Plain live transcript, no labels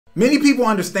Many people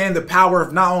understand the power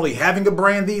of not only having a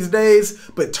brand these days,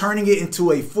 but turning it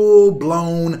into a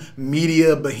full-blown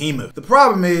media behemoth. The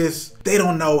problem is they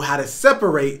don't know how to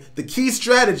separate the key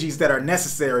strategies that are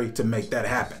necessary to make that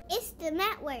happen. It's the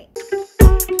network.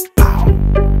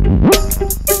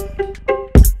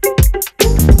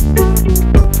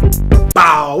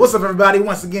 Bow! What's up, everybody?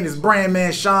 Once again, it's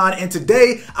Brandman Sean, and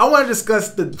today I want to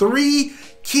discuss the 3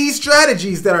 key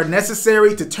strategies that are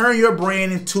necessary to turn your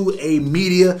brand into a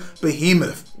media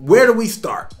behemoth. Where do we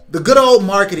start? The good old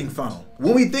marketing funnel.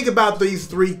 When we think about these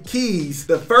 3 keys,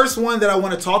 the first one that I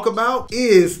want to talk about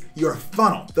is your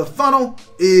funnel. The funnel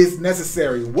is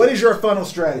necessary. What is your funnel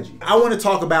strategy? I want to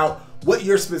talk about what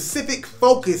your specific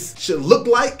focus should look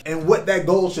like and what that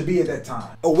goal should be at that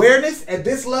time. Awareness at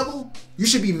this level, you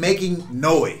should be making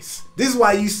noise. This is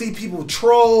why you see people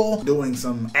troll, doing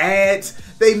some ads.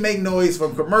 They make noise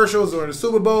from commercials or the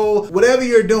Super Bowl. Whatever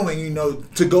you're doing,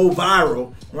 to go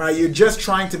viral, right? You're just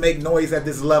trying to make noise at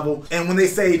this level. And when they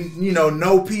say,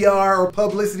 no PR or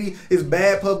publicity is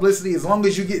bad publicity as long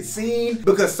as you get seen,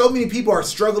 because so many people are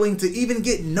struggling to even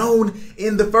get known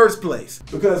in the first place.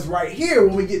 Because right here,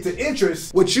 when we get to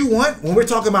interest, what you want when we're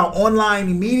talking about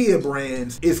online media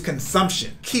brands is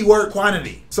consumption, keyword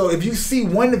quantity. So if you see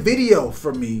one video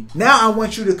from me, now I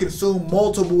want you to consume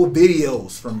multiple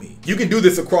videos from me. You can do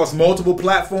this across multiple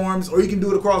platforms, or you can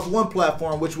do it across one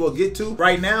platform, which we'll get to.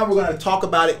 Right now, we're going to talk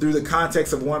about it through the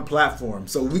context of one platform.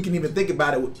 So we can even think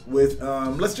about it with,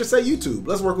 let's just say YouTube.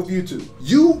 Let's work with YouTube.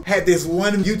 You had this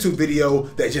one YouTube video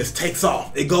that just takes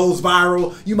off. It goes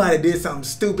viral. You might have did something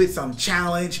stupid, some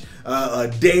challenge, a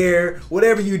dare,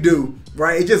 whatever you do,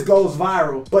 right? It just goes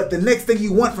viral. But the next thing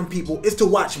you want from people is to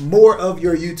watch more of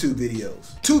your YouTube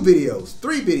videos. 2 videos,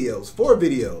 3 videos, 4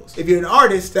 videos. If you're an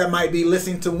artist, that might be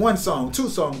listening to 1 song, 2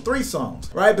 songs, 3 songs,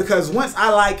 right? Because once I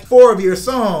like 4 of your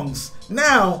songs,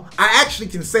 now I actually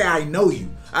can say I know you.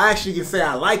 I actually can say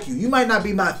I like you. You might not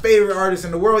be my favorite artist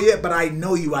in the world yet, but I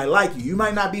know you, I like you. You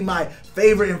might not be my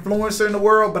favorite influencer in the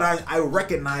world, but I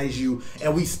recognize you,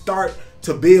 and we start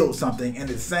to build something. And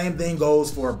the same thing goes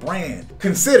for a brand.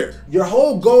 Consider your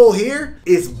whole goal here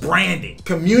is branding,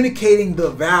 communicating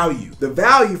the value. The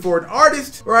value for an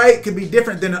artist, right, could be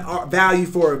different than a value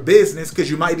for a business, because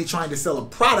you might be trying to sell a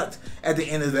product at the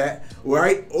end of that,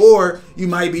 right? Or you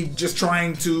might be just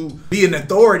trying to be an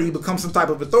authority, become some type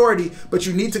of authority, but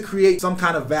you need to create some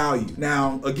kind of value.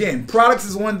 Now, again, products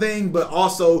is one thing, but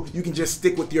also you can just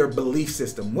stick with your belief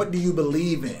system. What do you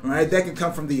believe in, right? That can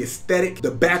come from the aesthetic, the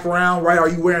background, right? Are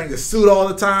you wearing a suit all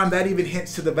the time? That even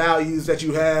hints to the values that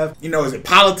you have. Is it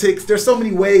politics? There's so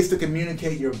many ways to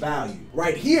communicate your value.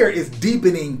 Right here is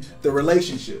deepening the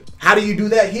relationship. How do you do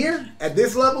that here at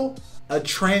this level? A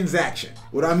transaction.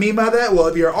 What do I mean by that? Well,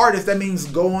 if you're an artist, that means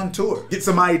go on tour. Get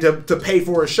somebody to pay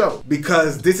for a show,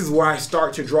 because this is where I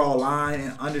start to draw a line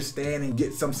and understand and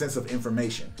get some sense of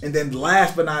information. And then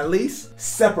last but not least,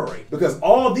 separate. Because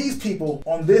all these people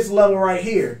on this level right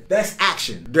here, that's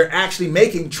action. They're actually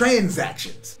making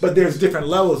transactions, but there's different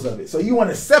levels of it. So you want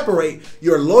to separate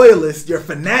your loyalists, your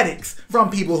fanatics, from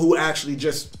people who actually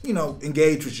just,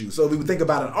 engage with you. So if we think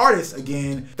about an artist,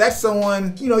 again, that's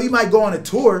someone, you might go on a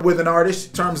tour with an artist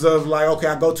in terms of like, okay,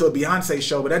 I go to a Beyonce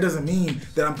show, but that doesn't mean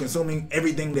that I'm consuming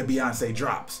everything that Beyonce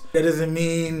drops. That doesn't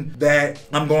mean that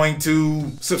I'm going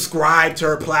to subscribe to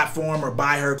her platform or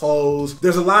buy her clothes.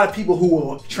 There's a lot of people who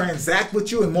will transact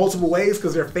with you in multiple ways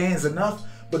because they're fans enough,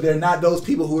 but they're not those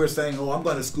people who are saying, oh, I'm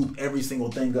going to scoop every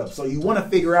single thing up. So you want to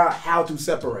figure out how to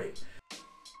separate.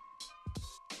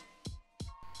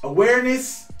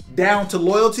 Awareness down to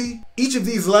loyalty. Each of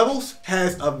these levels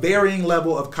has a varying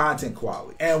level of content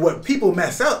quality. And what people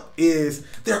mess up is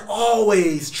they're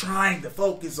always trying to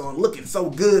focus on looking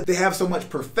so good. They have so much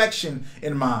perfection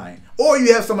in mind. Or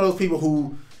you have some of those people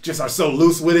who just are so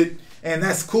loose with it. And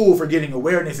that's cool for getting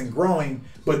awareness and growing.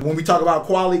 But when we talk about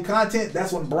quality content,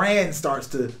 that's when brand starts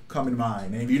to come in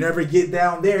mind. And if you never get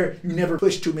down there, you never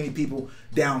push too many people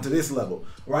down to this level,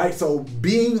 right? So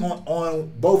being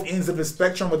on both ends of the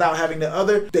spectrum without having the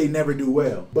other, they never do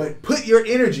well. But put your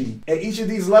energy at each of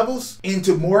these levels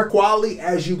into more quality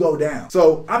as you go down.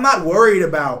 So I'm not worried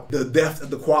about the depth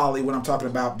of the quality when I'm talking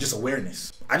about just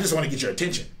awareness. I just want to get your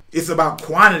attention. It's about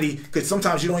quantity, because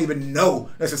sometimes you don't even know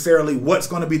necessarily what's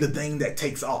going to be the thing that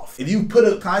takes off. If you put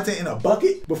a content in a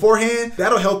bucket beforehand,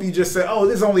 that'll help you just say, oh,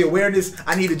 this is only awareness.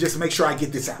 I need to just make sure I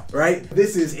get this out, right?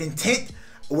 This is intent,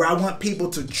 where I want people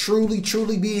to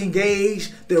truly be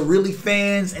engaged, they're really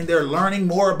fans and they're learning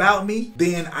more about me,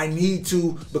 then I need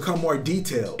to become more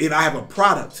detailed. If I have a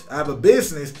product, I have a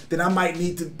business, then I might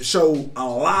need to show a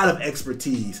lot of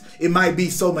expertise. It might be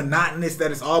so monotonous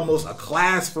that it's almost a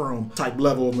classroom type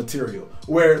level of material,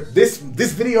 where this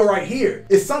video right here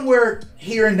is somewhere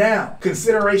here and down,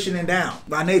 consideration and down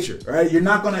by nature, right? You're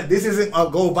not gonna, this isn't a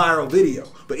go viral video,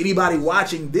 but anybody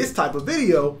watching this type of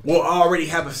video will already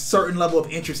have a certain level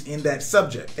of interest in that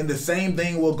subject. And the same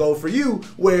thing will go for you,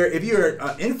 where if you're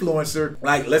an influencer,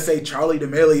 like let's say Charli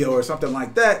D'Amelio or something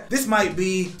like that, this might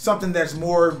be something that's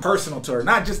more personal to her.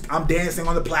 Not just I'm dancing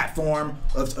on the platform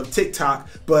of TikTok,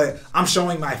 but I'm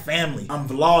showing my family, I'm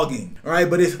vlogging, right?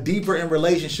 But it's deeper in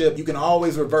relationship. You can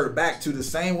always revert back to the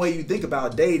same way you think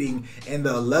about dating and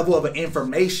the level of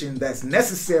information that's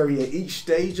necessary at each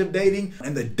stage of dating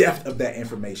and the depth of that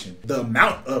information, the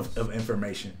amount of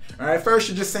information. All right, first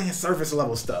you're just saying surface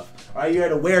level stuff. All right, you're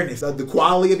at awareness. The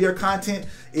quality of your content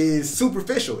is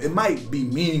superficial. It might be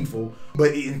meaningful,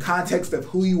 but in context of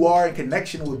who you are in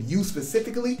connection with you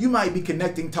specifically, you might be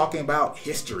connecting, talking about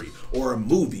history or a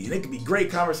movie, and it could be great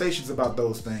conversations about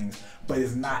those things, but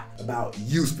it's not about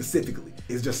you specifically.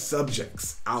 It's just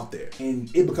subjects out there.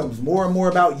 And it becomes more and more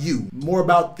about you, more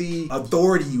about the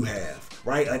authority you have,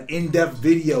 right? An in-depth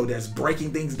video that's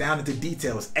breaking things down into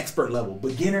details, expert level,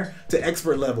 beginner to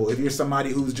expert level. If you're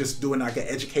somebody who's just doing like an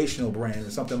educational brand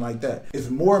or something like that, it's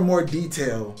more and more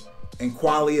detail and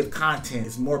quality of content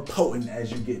is more potent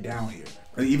as you get down here.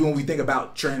 And even when we think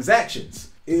about transactions,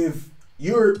 if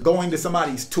you're going to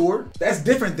somebody's tour, that's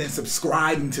different than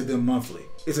subscribing to them monthly.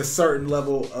 It's a certain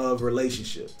level of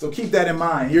relationship. So keep that in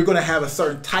mind. You're gonna have a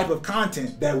certain type of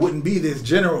content that wouldn't be this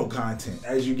general content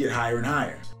as you get higher and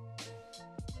higher.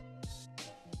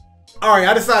 All right,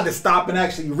 I decided to stop and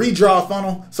actually redraw a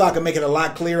funnel so I can make it a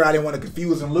lot clearer. I didn't want to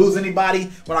confuse and lose anybody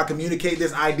when I communicate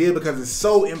this idea because it's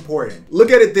so important.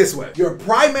 Look at it this way. Your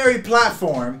primary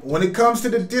platform, when it comes to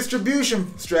the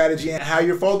distribution strategy and how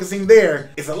you're focusing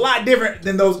there, is a lot different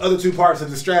than those other two parts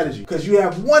of the strategy, because you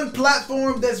have one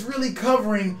platform that's really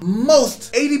covering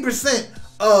most 80%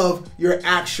 of your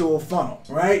actual funnel,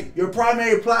 right? Your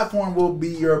primary platform will be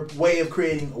your way of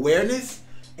creating awareness,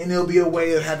 and it'll be a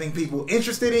way of having people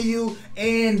interested in you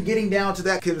and getting down to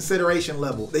that consideration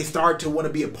level. They start to want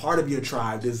to be a part of your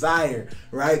tribe, desire,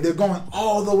 right? They're going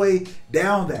all the way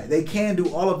down that. They can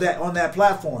do all of that on that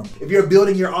platform. If you're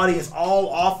building your audience all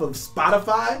off of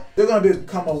Spotify, they're going to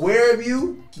become aware of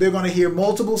you. They're going to hear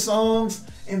multiple songs,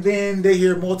 and then they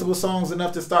hear multiple songs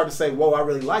enough to start to say, whoa, I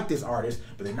really like this artist,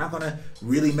 but they're not going to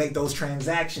really make those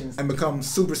transactions and become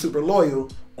super, super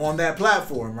loyal on that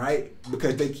platform, right?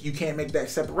 Because you can't make that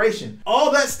separation. All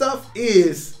that stuff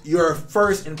is your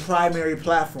first and primary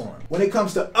platform. When it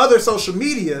comes to other social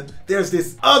media, there's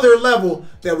this other level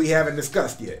that we haven't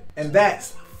discussed yet, and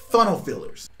that's funnel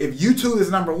fillers. If YouTube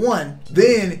is number one,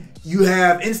 then you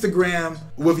have Instagram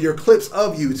with your clips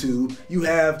of YouTube. You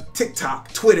have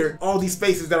TikTok, Twitter, all these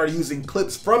spaces that are using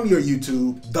clips from your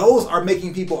YouTube. Those are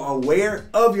making people aware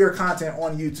of your content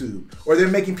on YouTube, or they're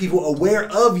making people aware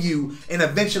of you, and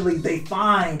eventually they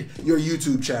find your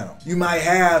YouTube channel. You might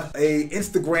have a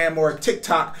Instagram or a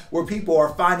TikTok where people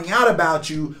are finding out about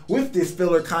you with this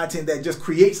filler content that just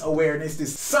creates awareness,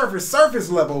 this surface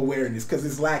level awareness, because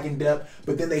it's lacking depth,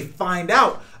 but then they find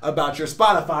out about your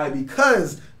Spotify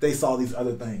because they saw these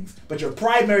other things. But your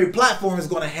primary platform is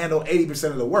going to handle 80%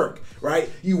 of the work, right?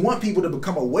 You want people to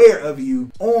become aware of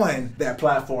you on that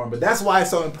platform, but that's why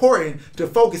it's so important to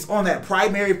focus on that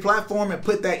primary platform and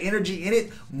put that energy in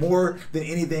it more than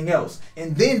anything else.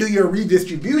 And then do your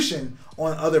redistribution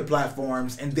on other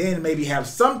platforms, and then maybe have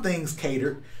some things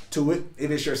catered to it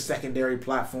if it's your secondary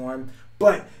platform.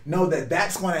 But know that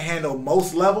that's going to handle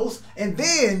most levels. And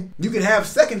then you can have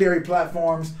secondary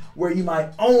platforms where you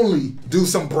might only do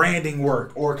some branding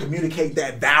work or communicate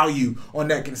that value on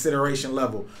that consideration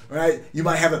level, right? You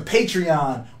might have a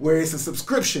Patreon where it's a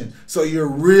subscription, so you're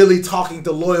really talking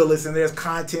to loyalists and there's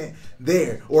content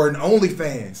there, or an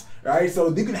OnlyFans, right? So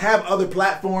you can have other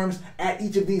platforms at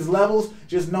each of these levels.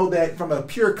 Just know that from a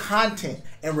pure content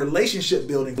and relationship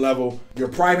building level, your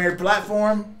primary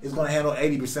platform is going to handle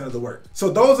 80% of the work. So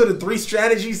those are the three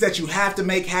strategies that you have to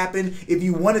make happen if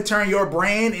you want to turn your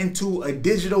brand into a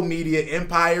digital media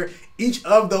empire. Each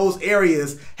of those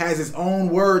areas has its own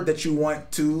word that you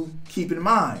want to keep in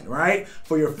mind, right?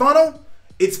 For your funnel,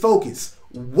 it's focus.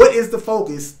 What is the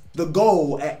focus, the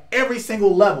goal at every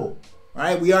single level,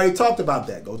 right? We already talked about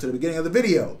that. Go to the beginning of the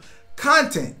video.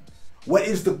 Content. What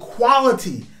is the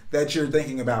quality that you're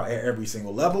thinking about at every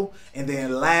single level? And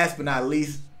then last but not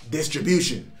least,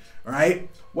 distribution, right?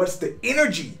 What's the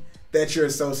energy that you're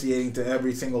associating to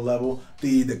every single level?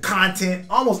 The content,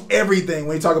 almost everything.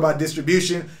 When you talk about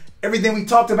distribution, everything we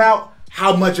talked about,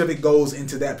 how much of it goes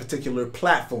into that particular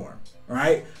platform,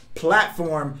 right?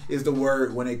 Platform is the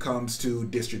word when it comes to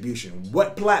distribution.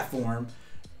 What platform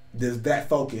does that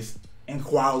focus and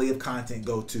quality of content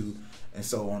go to and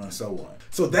so on and so on.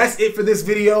 So that's it for this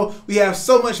video. We have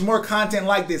so much more content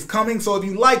like this coming. So if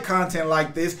you like content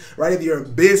like this, right, if you're a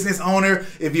business owner,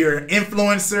 if you're an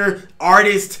influencer,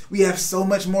 artist, we have so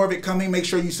much more of it coming. Make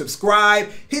sure you subscribe,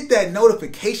 hit that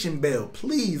notification bell.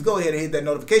 Please go ahead and hit that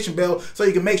notification bell so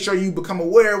you can make sure you become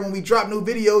aware when we drop new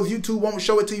videos. YouTube won't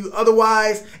show it to you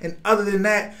otherwise. And other than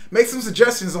that, make some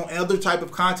suggestions on other type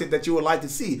of content that you would like to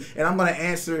see. And I'm going to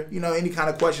answer, you know, any kind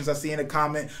of questions I see in a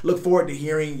comment. Look forward to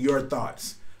hearing your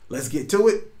thoughts. Let's get to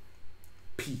it.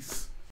 Peace.